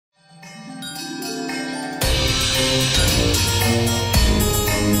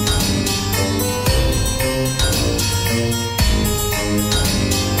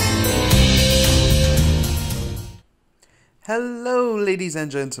Hello ladies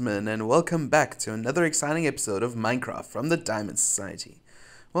and gentlemen, and welcome back to another exciting episode of Minecraft from the Diamond Society.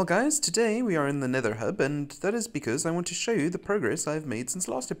 Well guys, today we are in the Nether Hub, and that is because I want to show you the progress I've made since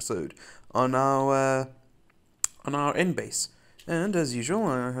last episode on our end base. And as usual,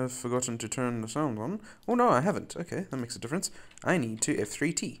 I have forgotten to turn the sound on. Oh no, I haven't. Okay, that makes a difference. I need to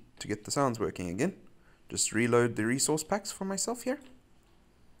F3T to get the sounds working again. Just reload the resource packs for myself here.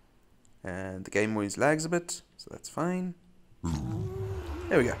 And the game always lags a bit, so that's fine.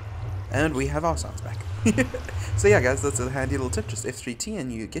 There we go. And we have our sounds back. So yeah guys, that's a handy little tip. Just F3T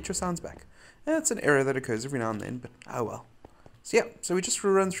and you get your sounds back. And it's an error that occurs every now and then, but oh well. So yeah, so we just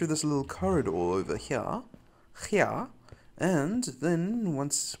run through this little corridor over here. And then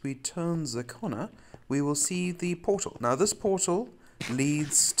once we turn the corner, we will see the portal. Now this portal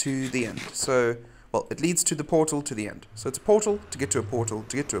leads to the end. So, well, it leads to the portal to the end. So it's a portal to get to a portal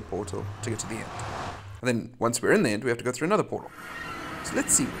to get to a portal to get to the end. And then once we're in the end, we have to go through another portal. So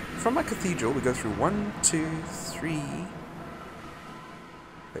let's see. From my cathedral, we go through 1, 2, 3.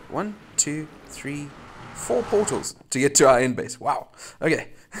 Wait, 1, 2, 3, 4 portals to get to our end base. Wow. Okay.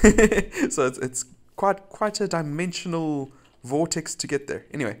 So it's quite a dimensional vortex to get there.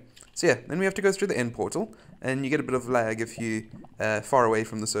 Anyway, so yeah, then we have to go through the end portal, and you get a bit of lag if you far away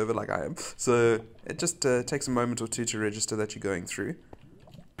from the server like I am. So it just takes a moment or two to register that you're going through.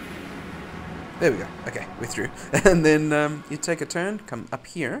 There we go. Okay, we're through. And then you take a turn, come up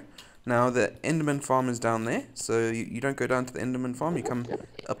here. Now the Enderman farm is down there, so you don't go down to the Enderman farm, you come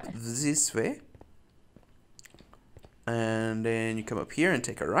up this way. And then you come up here and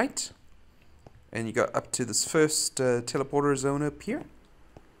take a right. And you go up to this first teleporter zone up here.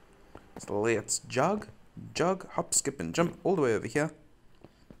 So let's jog, hop, skip, and jump all the way over here.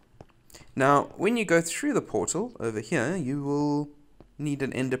 Now, when you go through the portal over here, you will need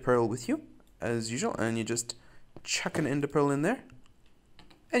an ender pearl with you, as usual, and you just chuck an ender pearl in there,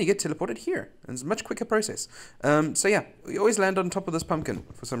 and you get teleported here. And it's a much quicker process. So yeah, you always land on top of this pumpkin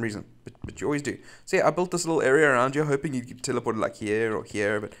for some reason, but you always do. So yeah, I built this little area around you, hoping you get teleported like here or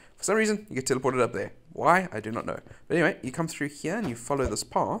here, but for some reason you get teleported up there. Why? I do not know. But anyway, you come through here and you follow this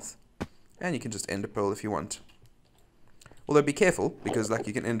path, and you can just ender pearl if you want. Although be careful, because like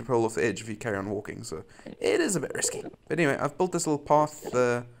you can ender pearl off the edge if you carry on walking, so it is a bit risky. But anyway, I've built this little path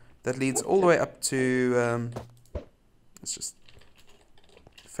that leads all the way up to, let's just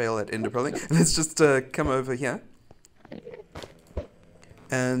fail at ender pearling. Let's just come over here.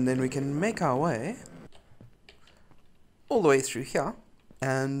 And then we can make our way all the way through here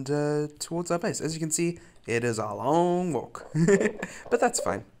and towards our base. As you can see, it is a long walk. But that's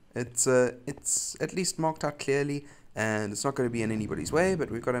fine. It's at least marked out clearly, and it's not going to be in anybody's way, but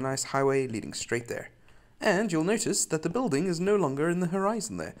we've got a nice highway leading straight there. And you'll notice that the building is no longer in the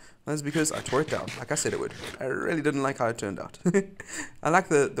horizon there. That's because I tore it down, like I said it would. I really didn't like how it turned out. I like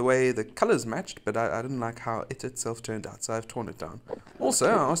the way the colors matched, but I didn't like how it itself turned out, so I've torn it down. Also,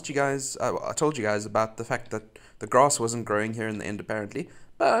 I asked you guys, I told you guys about the fact that the grass wasn't growing here in the end apparently,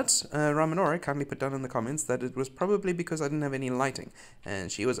 but Ramanore kindly put down in the comments that it was probably because I didn't have any lighting,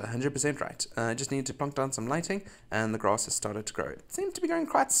 and she was 100% right. I just needed to plunk down some lighting, and the grass has started to grow. It seemed to be growing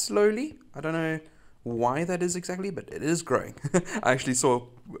quite slowly. I don't know why that is exactly, but it is growing. I actually saw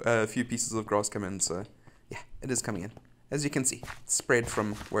a few pieces of grass come in, so yeah, it is coming in. As you can see, it's spread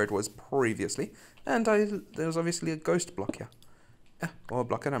from where it was previously, and there was obviously a ghost block here. Or a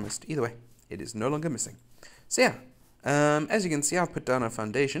block that I missed. Either way, it is no longer missing. So yeah, as you can see, I've put down a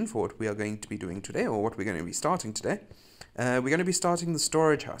foundation for what we are going to be doing today, or what we're going to be starting today. We're going to be starting the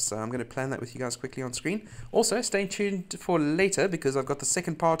storage house, so I'm going to plan that with you guys quickly on screen. Also, stay tuned for later, because I've got the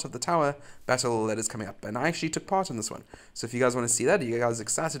second part of the tower battle that is coming up, and I actually took part in this one. So if you guys want to see that, are you guys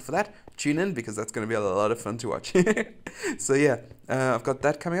excited for that? Tune in, because that's going to be a lot of fun to watch. So yeah, I've got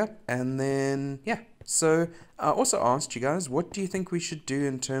that coming up, and then, yeah. So I also asked you guys, what do you think we should do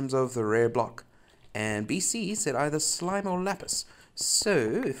in terms of the rare block? And BC said either slime or lapis.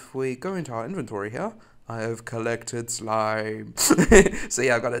 So if we go into our inventory here, I have collected slime. So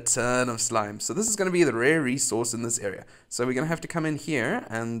yeah, I've got a ton of slime. So this is going to be the rare resource in this area. So we're going to have to come in here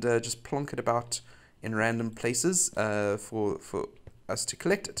and just plonk it about in random places for us to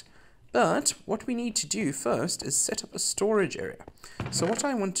collect it. But what we need to do first is set up a storage area. So what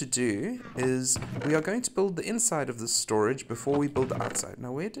I want to do is we are going to build the inside of the storage before we build the outside.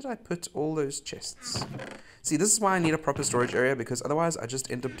 Now where did I put all those chests? See, this is why I need a proper storage area, because otherwise I just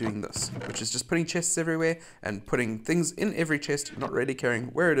end up doing this, which is just putting chests everywhere and putting things in every chest, not really caring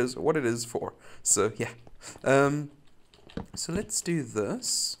where it is or what it is for. So yeah. So let's do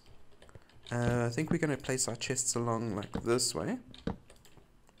this. I think we're going to place our chests along like this way.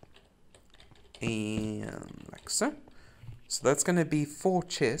 And like so. So that's going to be 4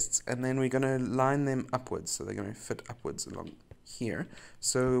 chests, and then we're going to line them upwards, so they're going to fit upwards along here.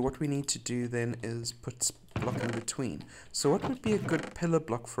 So what we need to do then is put block in between. So what would be a good pillar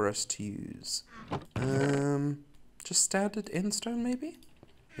block for us to use? Just standard endstone maybe?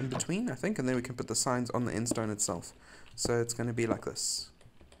 In between, I think, and then we can put the signs on the endstone itself. So it's going to be like this.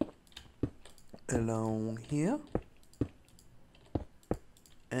 Along here.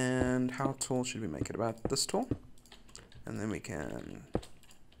 And how tall should we make it? About this tall? And then we can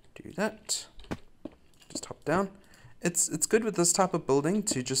do that. Just hop down. It's good with this type of building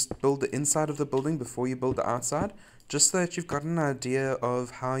to just build the inside of the building before you build the outside, just so that you've got an idea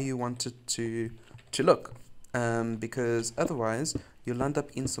of how you want it to look. Because otherwise you'll end up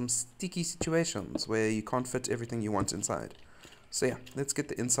in some sticky situations where you can't fit everything you want inside. So yeah, let's get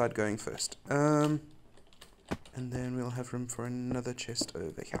the inside going first. And then we'll have room for another chest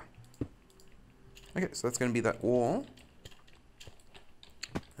over here. Okay, so that's going to be that wall.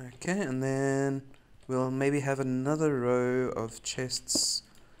 Okay, and then we'll maybe have another row of chests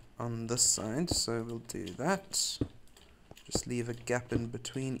on this side, so we'll do that. Just leave a gap in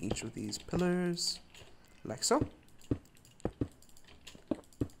between each of these pillars, like so.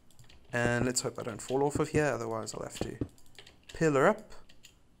 And let's hope I don't fall off of here, otherwise I'll have to pillar up.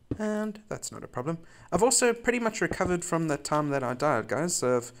 And that's not a problem. I've also pretty much recovered from the time that I died, guys,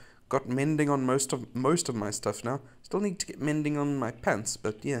 so I've got mending on most of my stuff now. Still need to get mending on my pants,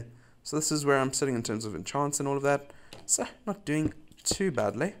 but yeah. So this is where I'm sitting in terms of enchants and all of that. So, not doing too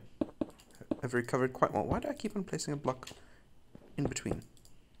badly. I've recovered quite well. Why do I keep on placing a block in between?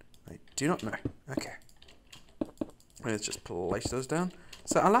 I do not know. Okay. Let's just place those down.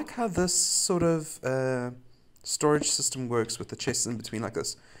 So I like how this sort of storage system works with the chests in between like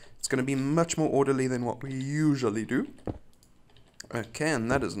this. It's going to be much more orderly than what we usually do. Okay, and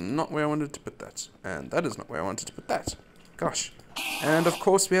that is not where I wanted to put that. And that is not where I wanted to put that. Gosh. And of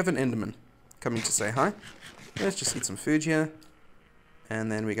course we have an Enderman coming to say hi. Let's just eat some food here. And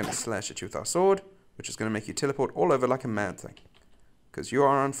then we're going to slash at you with our sword, which is going to make you teleport all over like a mad thing. Because you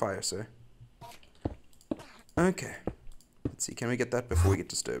are on fire, sir. Okay. Let's see, can we get that before we get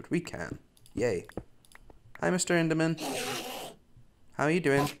disturbed? We can. Yay. Hi, Mr. Enderman. How are you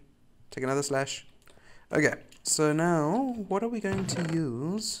doing? Take another slash. Okay, so now, what are we going to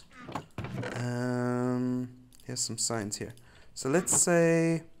use? Here's some signs here. So let's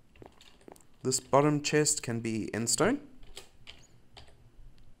say this bottom chest can be endstone.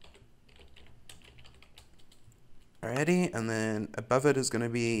 Alrighty, and then above it is going to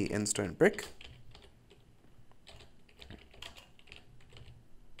be endstone brick.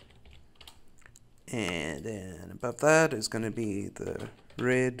 And then above that is going to be the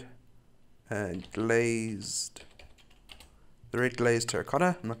red glazed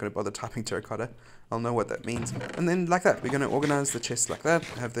terracotta. I'm not going to bother typing terracotta. I'll know what that means. And then like that, we're going to organize the chests like that,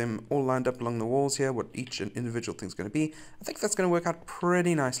 have them all lined up along the walls here, what each individual thing's going to be. I think that's going to work out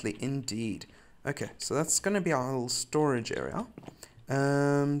pretty nicely indeed. Okay, so that's going to be our little storage area.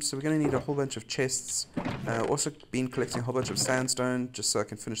 So we're going to need a whole bunch of chests. Also been collecting a whole bunch of sandstone just so I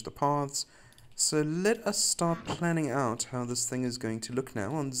can finish the paths. So let us start planning out how this thing is going to look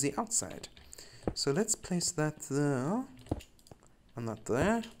now on the outside. So let's place that there, and that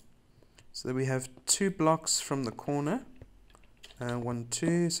there. So that we have 2 blocks from the corner. 1,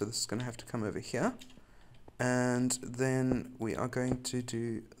 2, so this is going to have to come over here. And then we are going to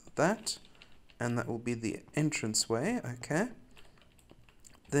do that, and that will be the entranceway, okay.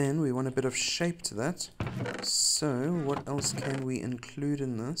 Then we want a bit of shape to that. So what else can we include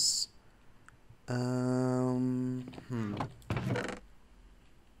in this?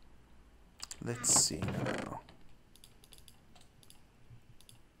 Let's see now.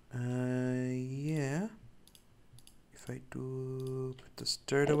 Yeah. If I do put this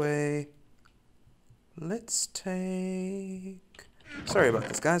dirt away, let's take... Sorry about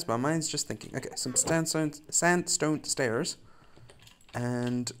this, guys. My mind's just thinking. Okay, some sandstone stairs.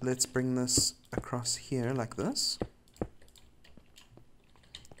 And let's bring this across here like this.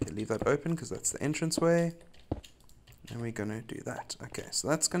 Okay, leave that open because that's the entranceway. And we're going to do that. Okay, so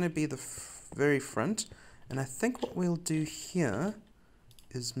that's going to be the very front. And I think what we'll do here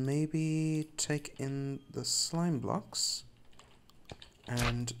is maybe take in the slime blocks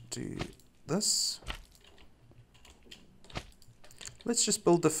and do this. let's just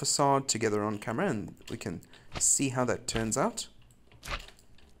build the facade together on camera and we can see how that turns out.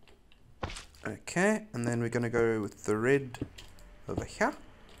 Okay, and then we're going to go with the red over here.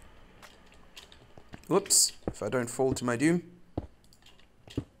 Whoops, if I don't fall to my doom.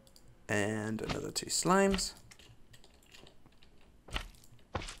 And another 2 slimes.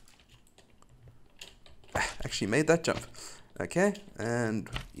 Actually made that jump. Okay, and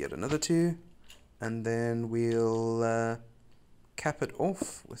yet another 2. And then we'll cap it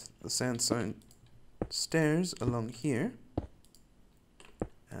off with the sandstone stairs along here.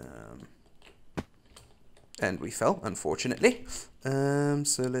 And we fell, unfortunately.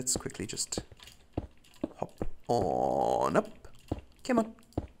 So let's quickly just hop on up. Come on.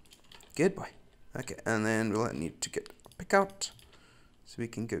 Good boy. Okay, and then we'll need to get a pick out so we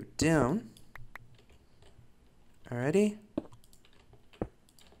can go down. Alrighty.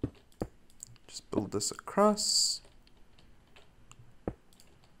 Just build this across.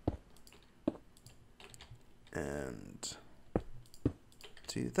 And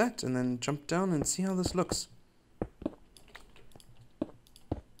do that, and then jump down and see how this looks.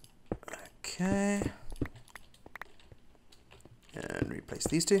 Okay. And replace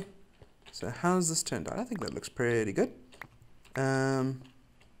these 2. So how's this turned out? I think that looks pretty good.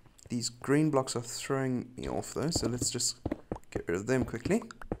 These green blocks are throwing me off though, so let's just get rid of them quickly.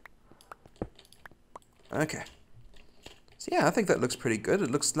 Okay. So yeah, I think that looks pretty good.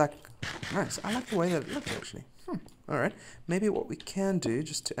 It looks like nice. I like the way that it looks actually. Alright. Maybe what we can do,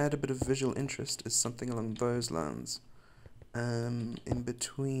 just to add a bit of visual interest, is something along those lines. In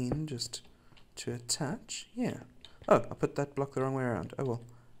between, just to attach. Yeah. Oh, I put that block the wrong way around. Oh well.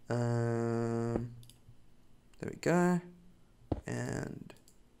 There we go. And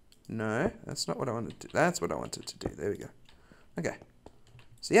no, that's not what I wanted to do. That's what I wanted to do. There we go. Okay.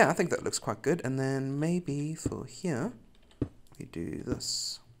 So yeah, I think that looks quite good. And then maybe for here, we do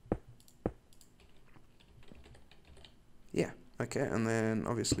this. Yeah, okay, and then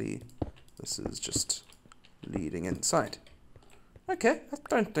obviously this is just leading inside. Okay, I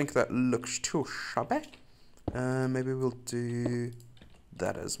don't think that looks too shabby. Maybe we'll do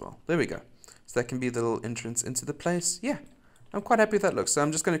that as well. There we go. So that can be the little entrance into the place. Yeah, I'm quite happy with that look. So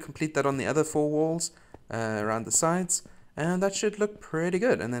I'm just going to complete that on the other 4 walls around the sides. And that should look pretty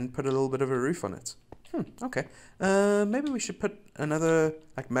good. And then put a little bit of a roof on it. Okay. Maybe we should put another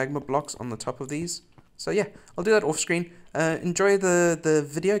like magma blocks on the top of these. So yeah, I'll do that off screen. Enjoy the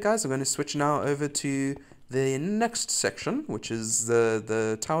video, guys. I'm going to switch now over to the next section, which is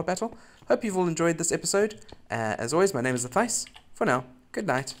the tower battle. Hope you've all enjoyed this episode. As always, my name is Athais. For now, good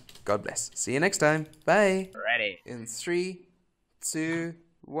night. God bless. See you next time. Bye. Ready. In 3, 2,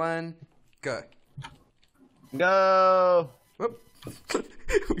 1, go. Go. Whoop.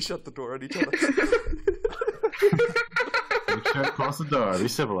 We shut the door on each other. You can't close the door. Be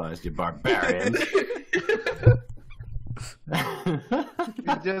civilized, you barbarians.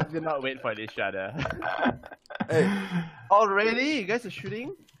 You just did not wait for this shadow. Hey. Already? You guys are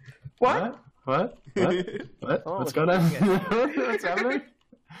shooting? What? What? What? Oh, What's going on? What's happening?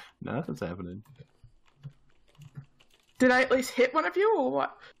 Nothing's happening. Did I at least hit one of you, or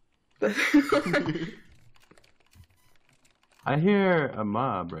what? I hear a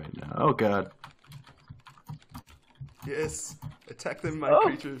mob right now. Oh god. Yes. Attack them, my Oh.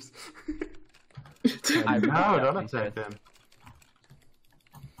 creatures. I No, really don't appreciate attack them.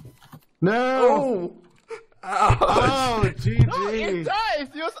 No! Ouch. Oh, No, GG! it dies!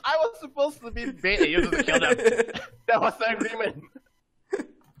 I was supposed to be bait and you just killed them. That was the agreement.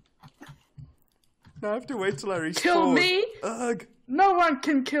 Now I have to wait till I reach Kill 4. me? Ugh. No one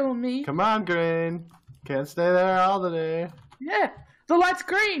can kill me. Come on, Green. Can't stay there all the day. Yeah, the light's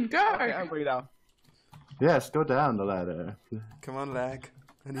green. Go. Okay, I'm going down. Yes, go down the ladder. Come on, lag.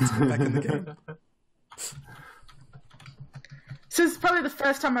 I need to get back in the game. This is probably the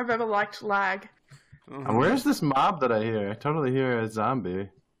first time I've ever liked lag. And where's this mob that I hear? I totally hear a zombie.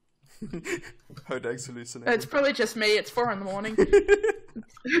 Hodag's hallucinating. It's probably just me. It's 4 in the morning.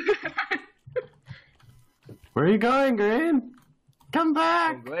 Where are you going, Green? Come I'm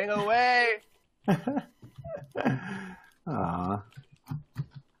back! going away. Aww.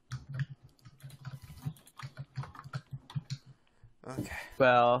 Okay.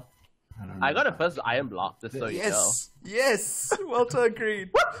 Well, I don't I know. got a first iron block, just so you know. Yes! Yes! Well done,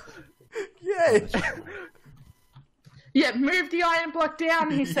 Green. Yay! Yeah, move the iron block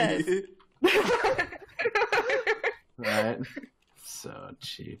down, he says. Right? So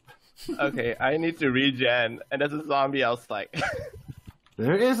cheap. Okay, I need to regen, and there's a zombie outside.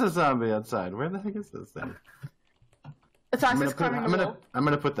 There is a zombie outside. Where the heck is this thing? I'm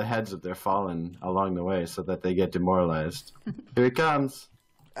gonna put the heads of their fallen along the way so that they get demoralized. Here he comes.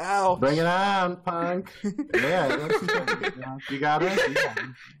 Ow! Bring it on, punk. Yeah, you got it. Yeah.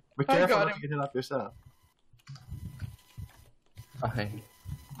 Be careful not to get hit up yourself. Okay.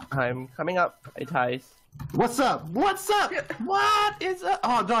 I'm coming up, Ties. What's up? What's up? What is up?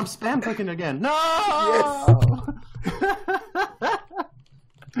 Oh, no, I'm spam clicking again. No! Yes!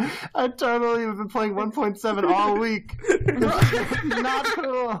 I totally have been playing 1.7 all week. Not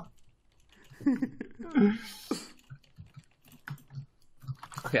cool.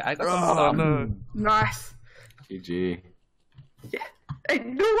 Okay, I got some no. Nice. GG. Yeah. Ain't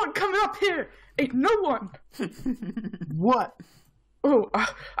no one coming up here. Ain't no one. What? Oh,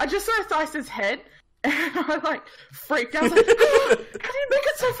 I just saw Theis's head, and I like freaked out. I was like, oh, how do you make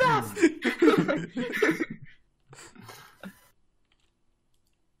it so fast?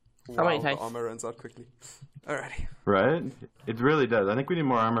 Wow, many the times? armor runs out quickly. Alrighty. Right? It really does. I think we need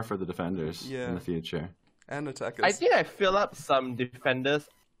more armor for the defenders in the future. And attackers. I think I fill up some defenders.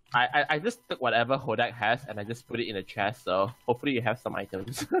 I just took whatever Hodak has and I just put it in a chest, so hopefully you have some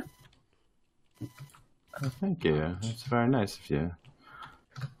items. Thank you. That's very nice of you.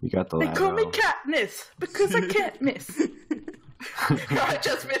 You got the They ladder. call me Katniss because I can't miss. I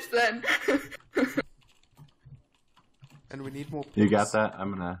just missed then. And we need more. You got that?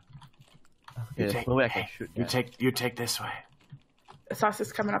 I'm gonna. Okay, there's no way I can shoot that. You take this way. Theis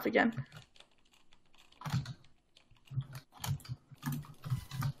is coming up again.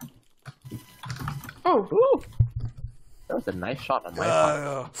 Oh, Ooh! That was a nice shot on my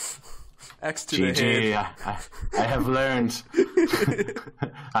part. Axe to the head. GG. I have learned.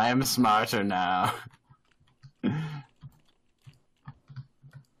 I am smarter now.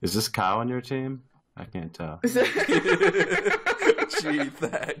 Is this Cow on your team? I can't tell. Gee,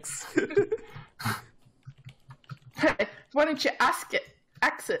 thanks. hey, why don't you ask it?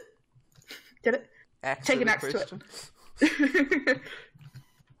 Axe it. Get it? Axe Take an the axe to question. it.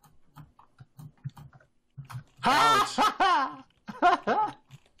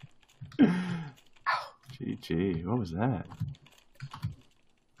 GG. What was that?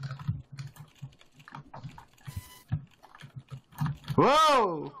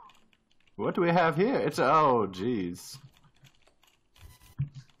 Whoa! What do we have here? It's oh, jeez.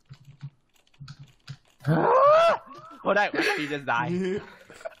 Hodak, he just died.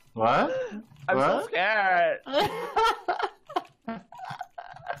 What? I'm What? so scared.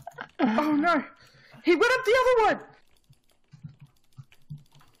 Oh no, he went up the other one.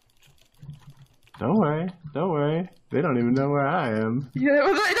 Don't worry. Don't worry. They don't even know where I am. Yeah,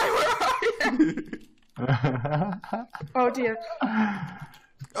 well, they know where I am. Oh dear.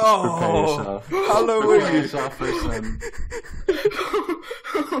 Oh, Prepare yourself. how low Prepare were you? yourself for some,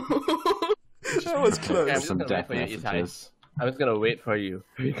 That was close. Okay, I'm some just gonna death wait for you, Itai. messages. I'm just gonna wait for you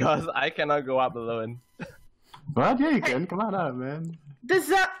because I cannot go up alone. What? Yeah, you can. Come on up, man.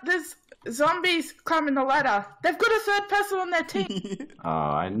 There's zombies climbing the ladder. They've got a third person on their team. Oh,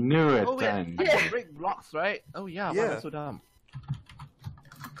 I knew it Oh wait, then. I can break blocks, right? Oh yeah, Yeah. wow, that's so dumb.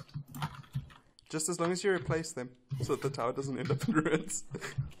 Just as long as you replace them, so that the tower doesn't end up in ruins.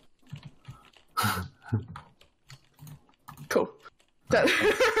 Cool. Where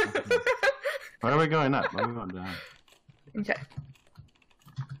are we going up? Where are we going down? Okay.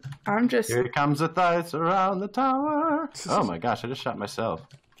 I'm just. Here comes the Thighs around the tower. Oh my gosh, I just shot myself.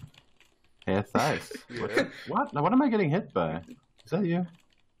 Hey, Thighs. Yeah. What? Now, what am I getting hit by? Is that you?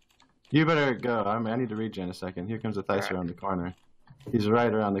 You better go. I need to regen a second. Here comes the Thighs around the corner. He's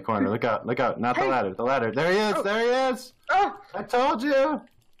right around the corner. Look out, look out. Not the Hey. ladder, the ladder. There he is, Oh. there he is. Oh, I told you.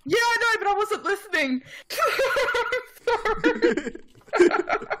 yeah, I know, but I wasn't listening.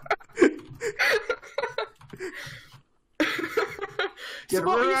 Get So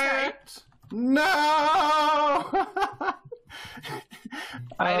what were you saying? wrecked. No!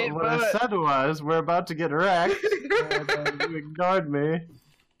 I What I said was, we're about to get wrecked. And you ignored me.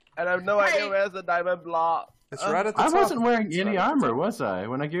 And I have no Hey. idea where's the diamond block. It's right at the I top. wasn't wearing It's any right at the armor, top. was I?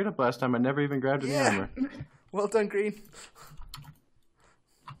 When I geared up last time, I never even grabbed any Yeah. armor. Well done, Green.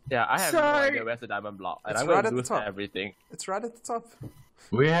 Yeah, I have So- no idea where's the diamond block, and It's I'm right gonna at the lose top. everything. It's right at the top.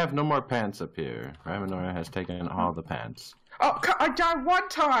 We have no more pants up here. Ramonora has taken all the pants. Oh, I died one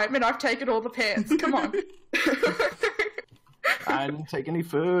time and I've taken all the pants. Come on. I didn't take any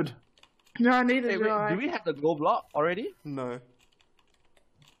food. No, neither Hey, do wait, I. do we have the gold block already? No,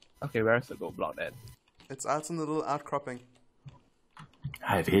 Okay, where's the gold block then? it's out in the little outcropping.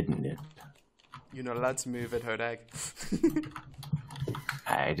 I've hidden it. You're not allowed to move it, Hodag.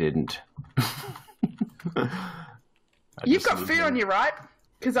 I didn't. You've got food on you, right?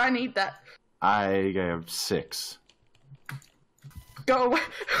 Because I need that. I have 6. Go away.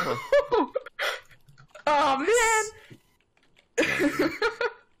 Oh man.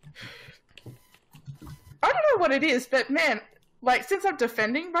 I don't know what it is, but man, like since I'm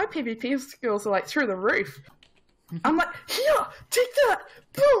defending, my PvP skills are like through the roof. I'm like, here, take that,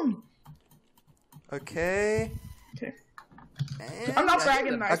 boom. Okay. Okay. And I'm not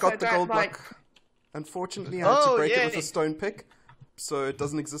bragging though. I got the gold like... block. Unfortunately, I had to Oh, break it yay. with a stone pick, so it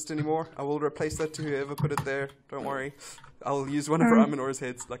doesn't exist anymore. I will replace that to whoever put it there. Don't worry. I'll use one of Ramanor's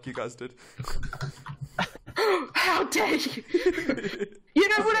heads like you guys did. How dare you? You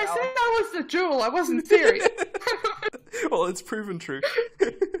know, when I said that was the jewel, I wasn't serious. Well, it's proven true.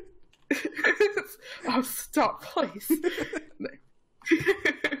 Oh, stop, please.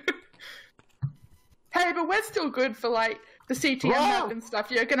 Hey, but we're still good for, like, the CTM map and stuff.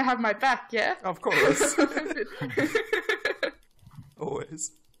 You're gonna have my back, yeah? Of course.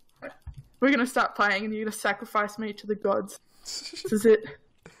 Always. We're gonna start playing and you're gonna sacrifice me to the gods. This is it.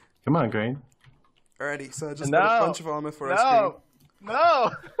 Come on, Green. Alrighty, so I just got a bunch of armor for us.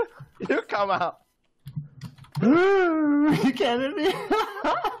 No! You come out. You can't hit me.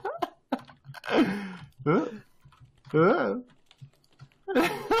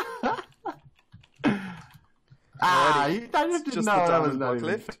 You didn't Just know the that was diamond not block even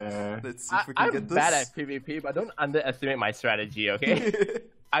left. fair. Let's see if we can I'm get this. bad at PvP, but don't underestimate my strategy, okay?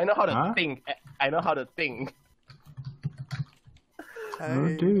 I know how to think. I know how to think. Oh,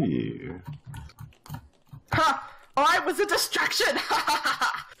 Hey. do you? Ha! Oh, I was a distraction!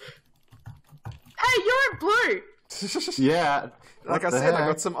 Hey, you're in blue! Yeah. Like I what the said, I heck?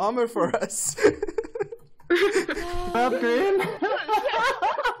 got some armor for us. Up, Green.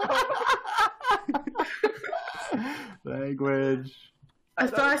 Language. I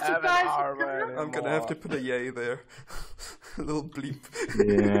thought I have an surprised armor you. I'm gonna have to put a yay there. A little bleep.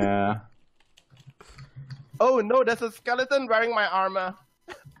 Yeah. Oh no, there's a skeleton wearing my armor.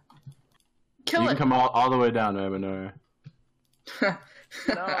 Kill You can it. come all the way down, Ramanor.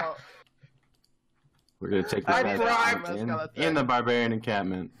 No. We're gonna take this I guy's bribed- armor in the barbarian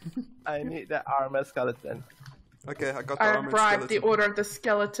encampment. I need that armor skeleton. Okay, I got the I armored bribed the skeleton. order of the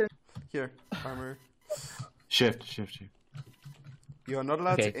skeleton. Here, armor. Shift. You are not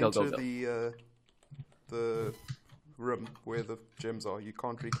allowed Okay, to go, enter go. the room where the gems are. You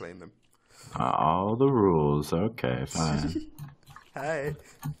can't reclaim them. All the rules. Okay, fine. Hey.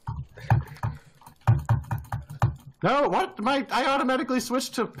 No, what? I automatically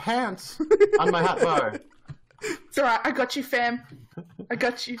switched to pants on my hotbar. It's alright, I got you, fam. I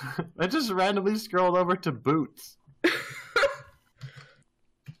got you. I just randomly scrolled over to boots.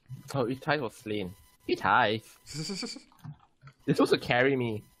 Oh, Itai was slain. Itai. You're supposed to carry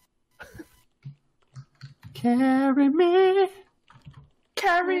me. Carry me.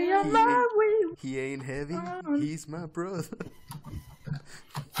 Carry on my wheel. He ain't heavy. He's my brother.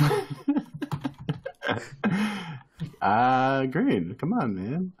 Green. Come on,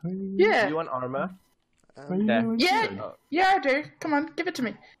 man. Yeah. You want armor? What are you Yeah. doing Yeah. good? Yeah, I do. Come on, give it to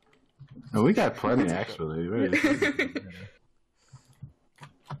me. Oh, we got plenty, actually. Wait.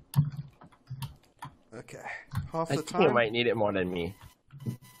 Okay. Half I the think you time. might need it more than me.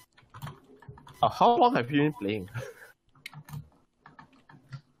 Oh, how long have you been playing?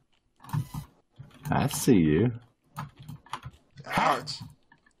 I see you. Ouch.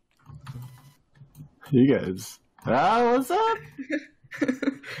 You guys. Ah, what's up?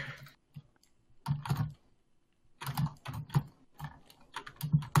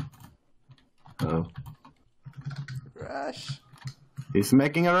 Oh, Rush. he's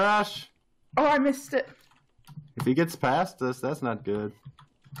making a rush. Oh, I missed it. If he gets past us, that's not good.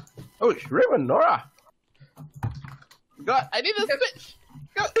 Oh, Shriven Nora! God, I need a switch!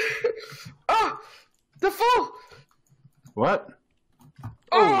 Go. Oh, the fool. What?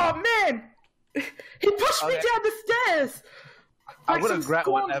 Oh, man. He pushed me Okay. down the stairs. I Like would some have grabbed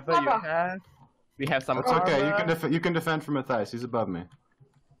scorned whatever you lover. have. We have some That's armor. okay. You can defend from Matthias. He's above me.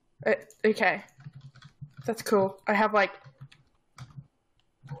 Okay. That's cool. I have like...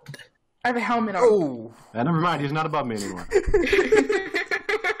 I have a helmet on. Oh. Never mind. He's not above me anymore.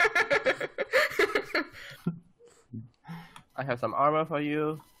 I have some armor for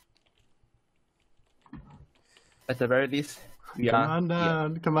you. At the very least, we Come are. on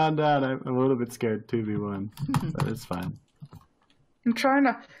down. Come on down. I'm a little bit scared 2v1, but it's fine. I'm trying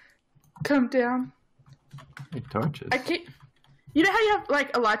to come down. Hey, torches. I keep... You know how you have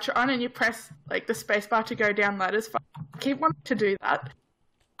like Elytra on and you press like the spacebar to go down ladders? I keep wanting to do that.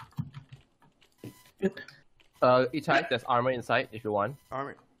 Itai, there's armor inside if you want.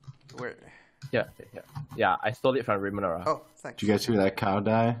 Armor. Where? Yeah, I stole it from Rimonora. Oh, thanks. Did you guys hear that cow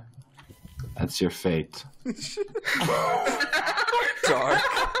die? That's your fate. Dark.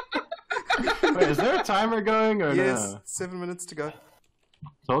 Wait, is there a timer going or Yes, no? 7 minutes to go.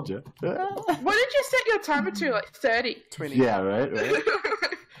 Told you. What did you set your timer to? Like 30? 20. Yeah, right.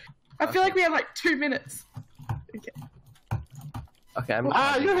 I feel like we have like 2 minutes. Okay. Okay, I'm.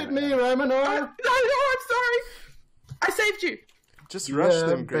 You hit me, Ramanor. No, I'm sorry. I saved you. Just rush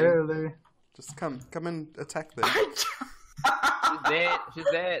them, Green. barely. Just come and attack them. She's dead. She's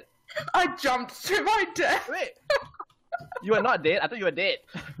dead. I jumped to my death. Wait. You are not dead. I thought you were dead.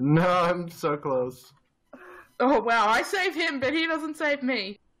 No, I'm so close. Oh wow, I save him, but he doesn't save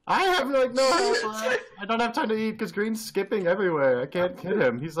me. I have like no help. I don't have time to eat because Green's skipping everywhere. I can't hit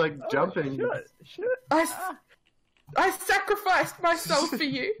him. He's like jumping. Shoot. I sacrificed myself for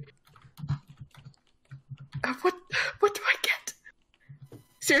you. What do I get?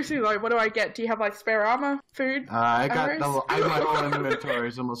 Seriously though, what do I get? Do you have like spare armor, food? I got arrows? my whole inventory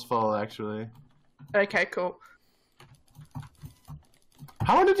is almost full actually. Okay, cool.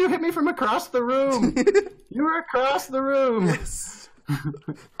 How did you hit me from across the room? You were across the room. Yes.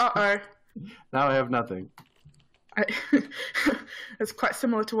 Uh-oh. Now I have nothing. It's quite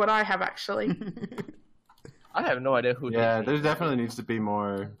similar to what I have, actually. I have no idea who. Yeah, did there me. definitely needs to be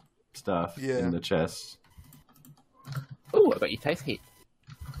more stuff in the chest. Ooh, I got Itai's hit.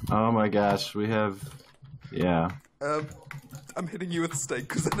 Oh my gosh, we have... Yeah. I'm hitting you with a stake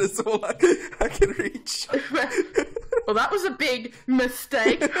because that is all I can reach. Well, that was a big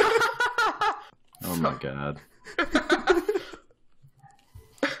mistake. Oh my god.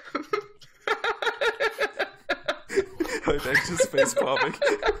 Hodak's just face palming.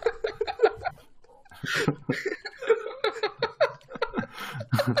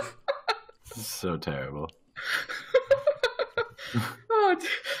 This is so terrible. Oh,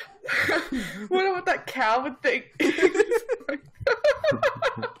 wonder what that cow would think.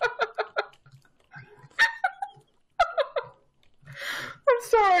 I'm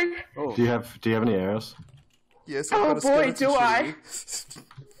sorry. Oh. Do you have any arrows? Yes, Oh, I've got a boy, skeleton do I. shooting.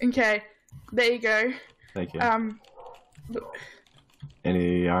 Okay, there you go. Thank you.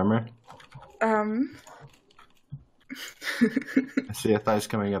 Any armor? Oh, I see a thighs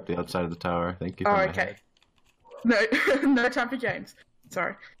coming up the outside of the tower. Thank you. For my okay. head. No, no time for games.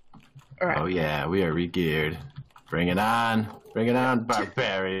 Sorry. All right. Oh yeah, we are re-geared. Bring it on,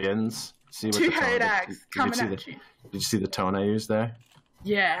 barbarians. See what Two the tone- Hodags did coming see at you. Did you see the tone I used there?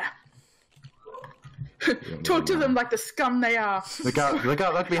 Yeah. Talk to them like the scum they are. Look out!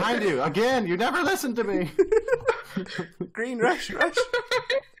 Look behind you! Again, you never listen to me. Green, rush.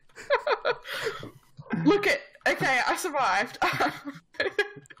 Look at. Okay, I survived.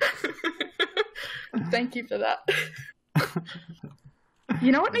 Thank you for that.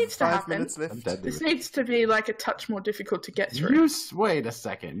 You know what needs to 5 happen? minutes I'm left. dead. This needs to be like a touch more difficult to get through. Wait a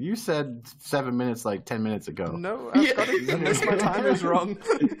second. You said 7 minutes like 10 minutes ago. No, I've got it. Unless my timer's wrong.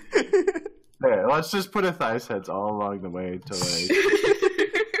 There, let's just put a thighs heads all along the way to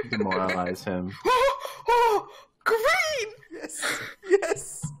like demoralize him. Oh, green!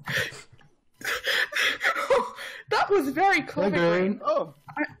 Yes. That was very clever. Green. Green. Oh,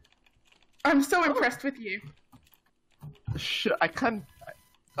 I'm so impressed with you. shit! I can't.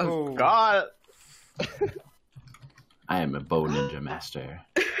 Oh, Oh. God. I am a bow ninja master.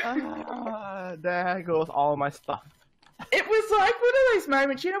 There goes all my stuff. It was like one of those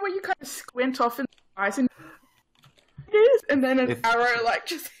moments, you know, where you kind of squint off in the eyes and it is, and then an arrow like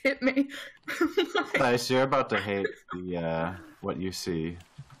just hit me. Thighs, you're about to hate the what you see.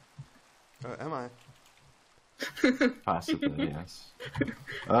 Oh, am I? Possibly, yes.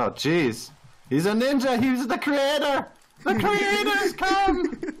 Oh, jeez. He's a ninja! He's the creator! The creators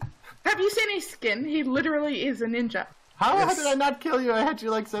come! Have you seen his skin? He literally is a ninja. How Yes. did I not kill you? I hit you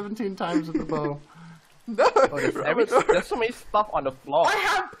like 17 times with the bow. No. There's so many stuff on the floor.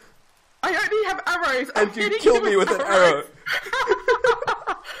 I only have arrows. And I'm you hitting killed me with an arrow.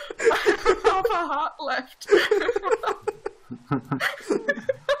 I have half a heart left.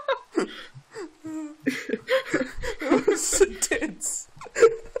 It was so tense.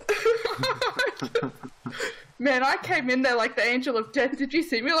 Man, I came in there like the angel of death. Did you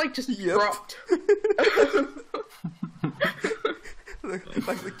see me? Like just Yep. dropped. Like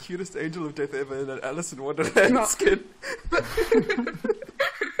the cutest angel of death ever in an Alice in Wonderland No. skin.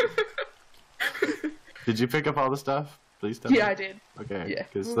 Did you pick up all the stuff? Please tell me. Yeah, I did. Okay, Yeah.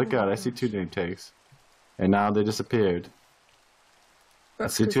 because look out, I see 2 name tags. And now they disappeared. I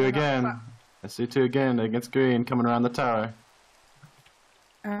That's see 'cause 2 they're not again. flat. I see 2 again against green coming around the tower.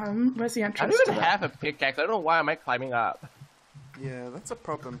 Where's the I entrance don't to even that? have a pickaxe. I don't know why am I climbing up. Yeah, that's a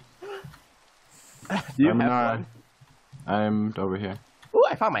problem. Do you I'm have not. one? I'm over here. Ooh,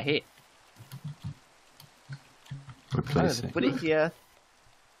 I found my head. Replace it. Put it here,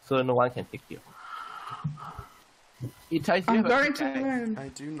 so no one can take you. Itai, do you I'm have a going to pickaxe? win. I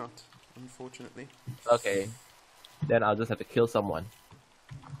do not, unfortunately. Okay. Then I'll just have to kill someone.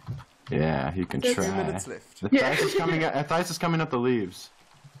 Yeah, you can There's try. 2 minutes left. The Yeah. Theis is coming up. Theis is coming up the leaves.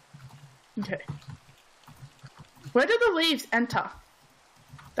 Okay. Where do the leaves enter?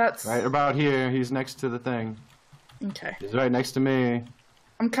 That's Right about here. He's next to the thing. okay. He's right next to me.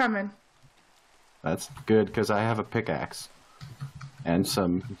 I'm coming. That's good because I have a pickaxe and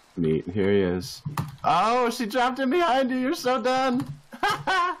some meat. Here he is. Oh, she dropped him behind you. You're so done.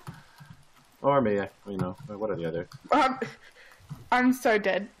 Or me. You know, what are the other? I'm so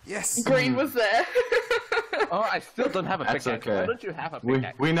dead. Yes! Green was there. Oh, I still don't have a That's pickaxe. okay. Why don't you have a We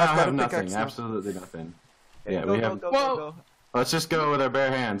pickaxe? now I've got have a nothing. pickaxe now. Absolutely nothing. Yeah, Go, we go, have. go, Well- go, go. Let's just go with our bare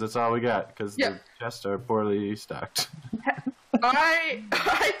hands. That's all we got because Yeah. the chests are poorly stocked.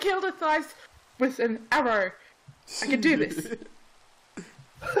 I killed a Theis with an arrow. I can do this.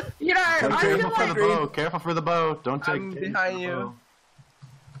 You know, Careful I feel for the like bow. Careful for the bow. Don't take. I'm aim behind for the you. bow.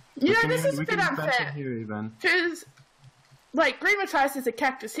 you know this is a We bit can fence it unfair here even. because, like, Green Matthias is a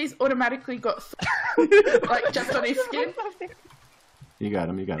cactus. He's automatically got like just on his skin. You got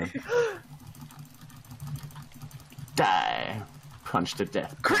him. You got him. Die. Punch to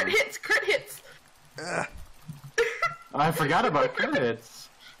death. Crit hits. Crit hits. I forgot about credits.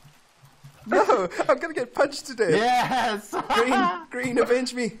 No! I'm gonna get punched to death! Yes. Green,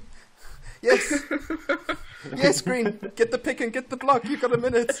 avenge me! Yes! Yes, Green! Get the pick and get the block! You've got a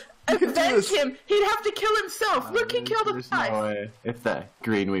minute! You can do Avenge this! him. He'd have to kill himself. Look, he killed a There's Theis. no way. If that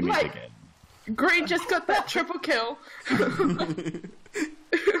green, we meet Like- again. Green just got that triple kill.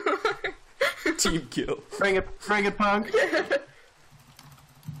 Team kill. Bring it, punk.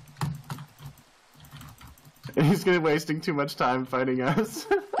 He's gonna wasting too much time fighting us.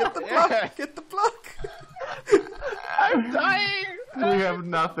 Get the block! Get the block! I'm dying! We have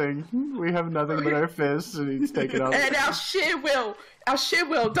nothing. We have nothing but our fists, and he's taking off. And our sheer will. Our sheer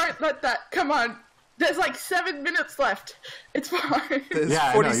will. Don't let that. Come on. There's like 7 minutes left. It's fine. There's Yeah,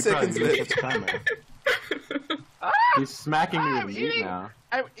 I 40 know, you seconds probably left. hit the timer. He's smacking me with meat eating. now.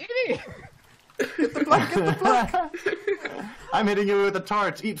 I'm eating! Get the block! Get the block! I'm hitting you with a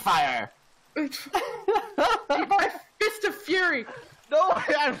torch. Eat fire. My fist of fury. No,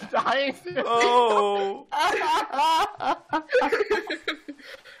 I'm dying! Oh!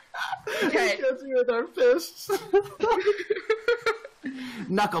 Okay. Kills me with our fists.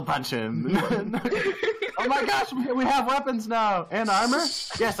 Knuckle punch him. Oh my gosh, we have weapons now and armor.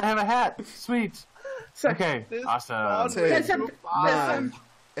 Yes, I have a hat. Sweet. So, Okay, awesome. Here's some, Nine,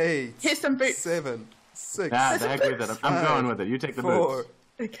 8, Here's some boots. 7, 6, Ah, the heck with it. I'm going with it. You take the 4, boots.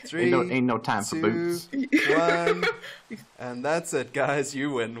 Okay. 3, Ain't no time for 2, boots. 1, and that's it, guys.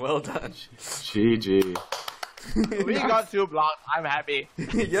 You win. Well done. GG. We got 2 blocks. I'm happy.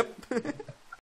 Yep.